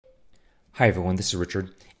Hi everyone, this is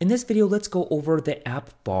Richard. In this video, let's go over the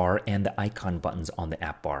app bar and the icon buttons on the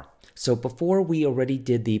app bar. So before we already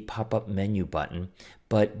did the pop-up menu button,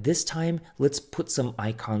 but this time let's put some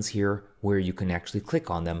icons here where you can actually click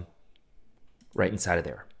on them right inside of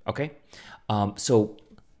there, okay? So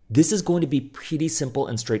this is going to be pretty simple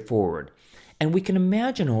and straightforward. And we can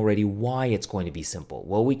imagine already why it's going to be simple.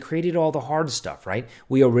 Well, we created all the hard stuff, right?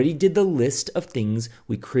 We already did the list of things.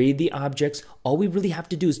 We created the objects. All we really have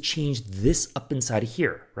to do is change this up inside of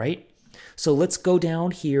here, right? So let's go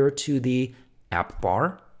down here to the app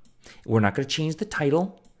bar. We're not going to change the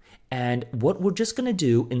title. And what we're just going to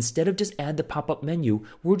do, instead of just add the pop-up menu,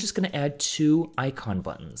 we're just going to add 2 icon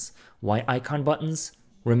buttons. Why icon buttons?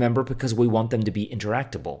 Remember, because we want them to be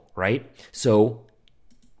interactable, right? So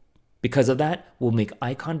because of that, we'll make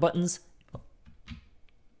icon buttons,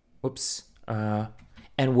 and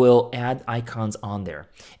we'll add icons on there.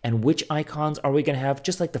 And which icons are we gonna have?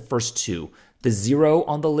 Just like the first 2, the 0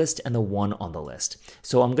 on the list and the 1 on the list.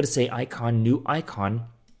 So I'm gonna say icon, new icon,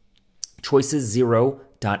 choices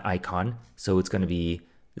 0.icon. So it's gonna be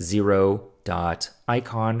 0.icon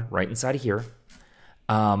right inside of here.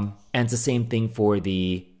 And it's the same thing for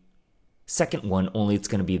the second one, only it's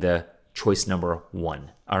gonna be the choice number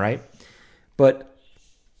 1, all right? But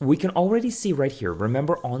we can already see right here,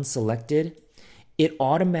 remember on selected, it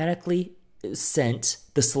automatically sent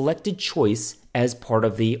the selected choice as part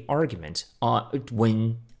of the argument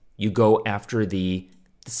when you go after the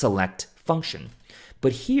select function.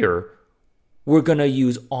 But here, we're gonna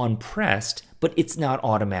use on pressed, but it's not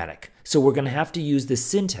automatic. So we're gonna have to use the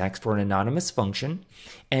syntax for an anonymous function,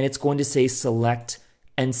 and it's going to say select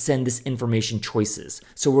and send this information choices.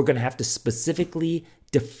 So we're going to have to specifically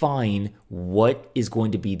define what is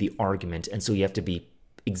going to be the argument. And so you have to be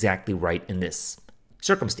exactly right in this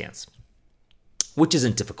circumstance, which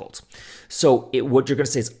isn't difficult. So what you're going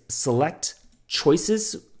to say is select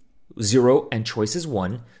choices 0 and choices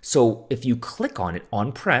 1. So if you click on it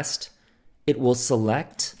on pressed, it will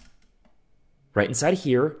select right inside of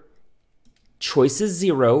here, choices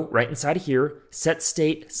 0 right inside of here, set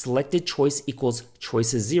state, selected choice equals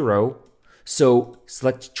choices 0. So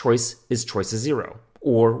select choice is choices 0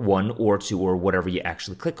 or 1 or 2 or whatever you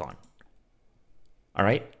actually click on. All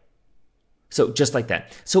right. So just like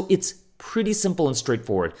that. So it's pretty simple and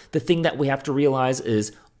straightforward. The thing that we have to realize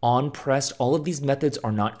is on pressed, all of these methods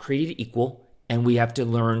are not created equal, and we have to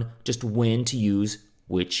learn just when to use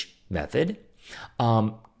which method.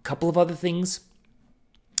 Couple of other things.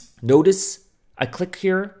 Notice I click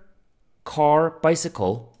here, car,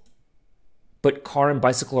 bicycle, but car and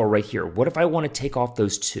bicycle are right here. What if I want to take off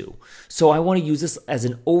those 2? So I want to use this as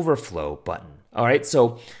an overflow button. All right,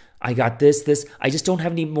 so I got this. I just don't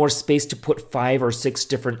have any more space to put 5 or 6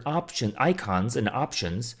 different icons and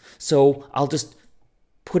options. So I'll just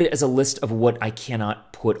put it as a list of what I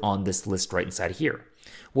cannot put on this list right inside here.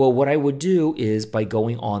 Well, what I would do is by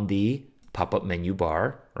going on the pop-up menu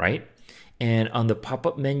bar, right? And on the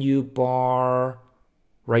pop-up menu bar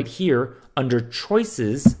right here, under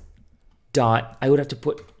choices, I would have to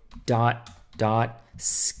put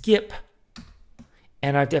skip,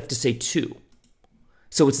 and I'd have to say 2.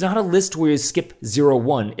 So it's not a list where you skip 0,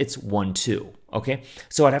 1, it's 1, 2, okay?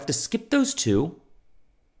 So I'd have to skip those 2,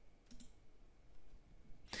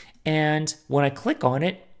 and when I click on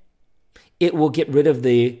it, it will get rid of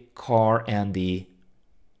the car and the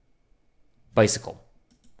bicycle.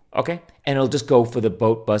 Okay, and it'll just go for the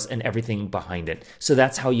boat, bus, and everything behind it. So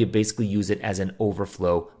that's how you basically use it as an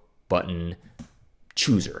overflow button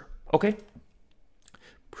chooser. Okay,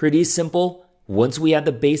 pretty simple. Once we have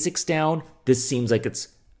the basics down, this seems like it's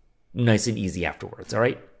nice and easy afterwards. All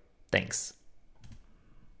right, thanks.